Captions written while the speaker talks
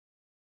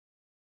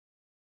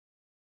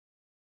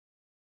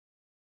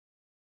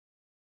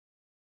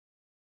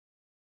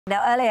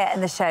Now, earlier in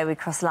the show, we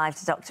crossed live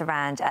to Dr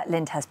Ranj at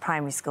Lyndhurst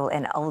Primary School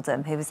in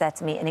Oldham, who was there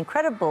to meet an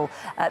incredible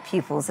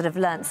pupils that have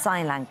learnt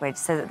sign language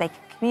so that they can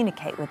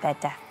communicate with their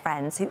deaf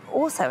friends who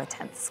also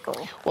attend the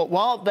school. Well,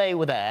 while they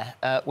were there,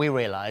 we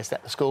realised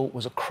that the school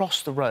was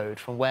across the road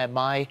from where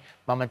my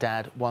mum and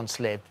dad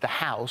once lived, the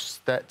house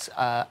that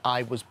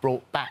I was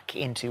brought back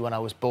into when I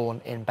was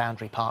born in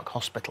Boundary Park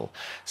Hospital.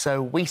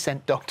 So we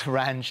sent Dr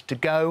Ranj to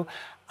go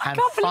and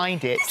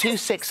find it,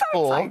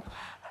 264...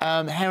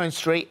 Heron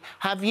Street.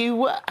 Have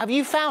you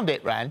found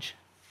it, Ranj?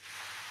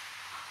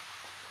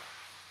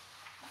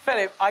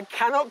 Philip, I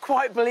cannot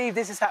quite believe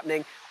this is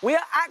happening. We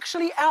are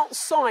actually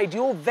outside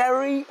your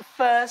very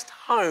first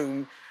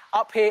home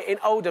up here in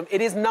Oldham. It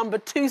is number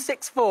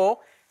 264,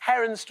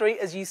 Heron Street,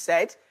 as you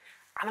said,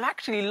 and I've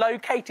actually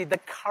located the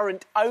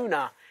current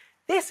owner.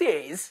 This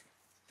is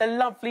the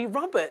lovely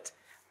Robert.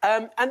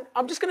 And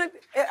I'm just going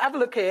to have a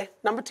look here.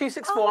 Number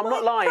 264, I'm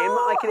not lying, I'm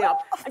not making it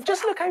up. And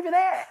just look over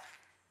there.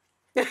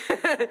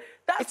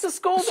 That's the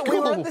school that we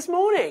were at this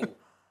morning.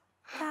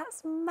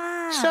 That's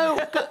mad. As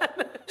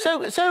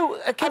I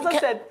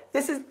said,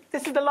 this is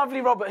the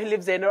lovely Robert who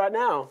lives in right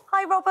now.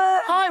 Hi,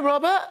 Robert. Hi,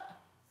 Robert.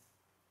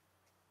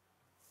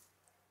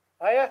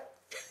 Hiya.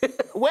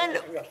 When?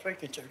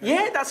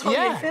 Yeah, that's Holly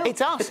and Phil.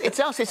 It's us.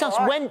 It's us. It's us.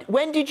 Right.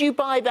 When did you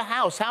buy the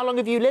house? How long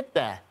have you lived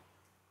there?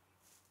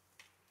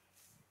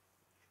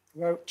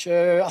 About,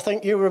 I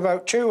think you were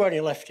about 2 when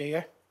you left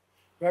here.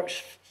 About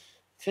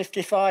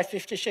 55,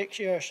 56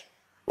 years.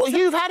 Well,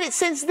 you've had it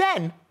since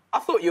then. I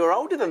thought you were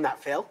older than that,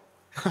 Phil.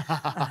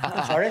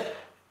 Sorry?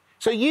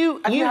 So you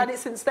had it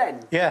since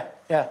then? Yeah.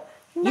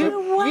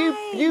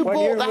 You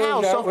bought the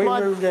house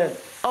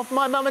off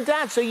my mum and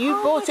dad, so you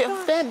bought it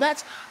off them.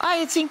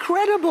 It's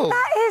incredible.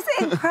 That is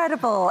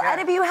incredible. Yeah. And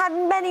have you had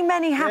many,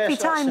 many happy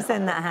times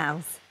in that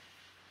house?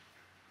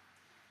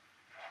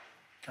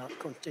 Can't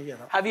continue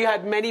that. Have you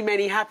had many,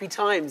 many happy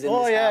times in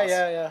this house?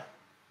 Yeah.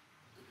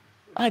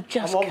 I'm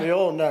on my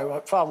own now.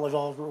 My family's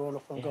all grown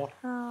up and gone.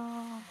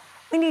 Oh.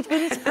 We need to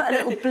put a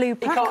little blue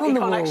plaque on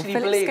the wall.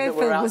 Phillip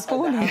Schofield was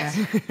born here.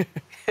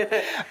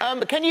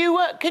 Can you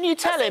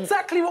tell him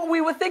exactly what we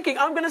were thinking?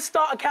 I'm going to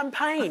start a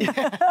campaign.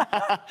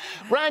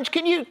 Ranj,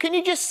 can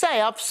you just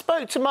say I've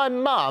spoke to my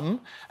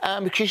mum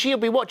because she'll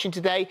be watching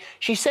today.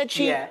 She said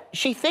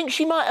she thinks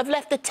she might have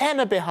left a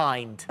tenner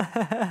behind.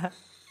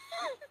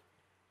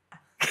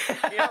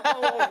 Yeah,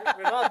 well,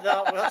 we've had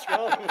that, but that's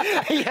gone.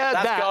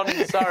 That's gone,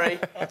 sorry.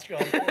 That's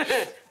gone.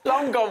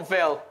 Long gone,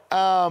 Phil.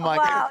 Oh, my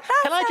God.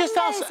 Can I just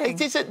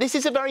amazing. ask, this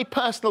is a very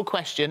personal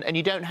question, and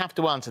you don't have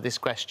to answer this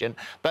question,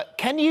 but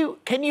can you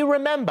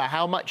remember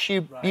how much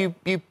you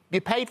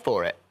paid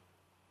for it?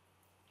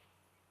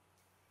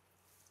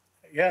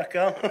 Yeah, I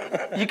can.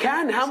 You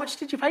can? How much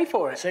did you pay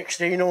for it?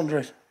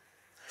 1,600.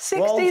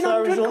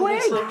 1,600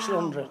 quid?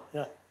 600,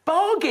 yeah.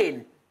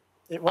 Bargain?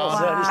 It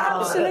was.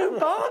 Absolute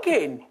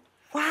bargain.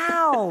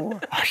 Wow.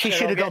 She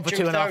should have gone for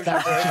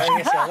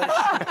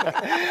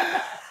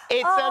 2,500.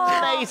 It's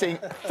amazing.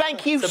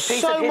 Thank you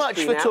so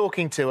much for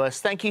talking to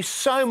us. Thank you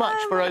so much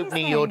for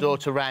opening your door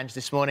to Ranj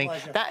this morning.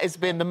 Pleasure. That has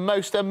been the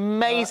most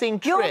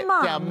amazing trip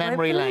down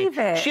memory lane.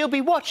 She'll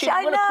be watching.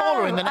 I'm going to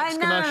call her in the next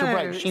commercial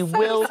break. She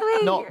will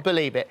not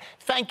believe it.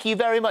 Thank you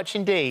very much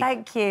indeed.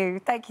 Thank you.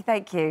 Thank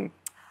you.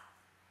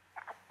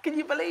 Can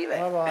you believe it?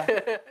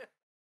 Bye-bye.